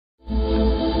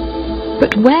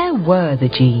But where were the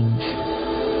genes?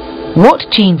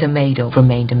 What genes are made of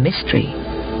remained a mystery,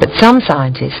 but some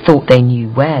scientists thought they knew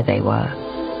where they were.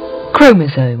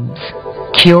 Chromosomes,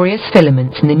 curious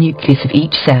filaments in the nucleus of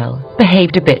each cell,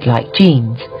 behaved a bit like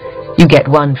genes. You get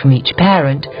one from each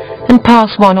parent and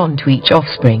pass one on to each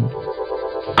offspring.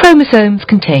 Chromosomes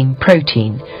contain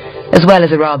protein, as well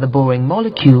as a rather boring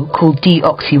molecule called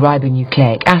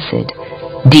deoxyribonucleic acid,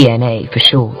 DNA for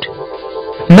short.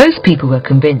 Most people were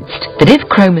convinced that if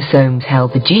chromosomes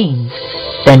held the genes,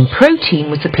 then protein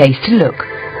was the place to look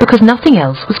because nothing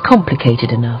else was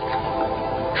complicated enough.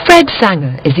 Fred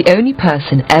Sanger is the only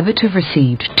person ever to have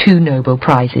received 2 Nobel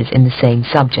Prizes in the same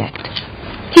subject.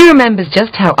 He remembers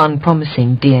just how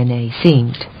unpromising DNA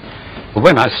seemed.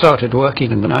 When I started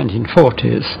working in the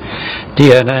 1940s,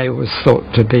 DNA was thought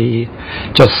to be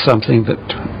just something that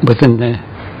within the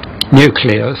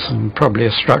nucleus and probably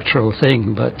a structural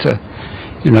thing, but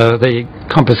the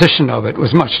composition of it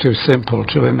was much too simple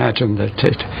to imagine that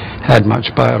it had much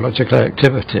biological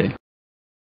activity.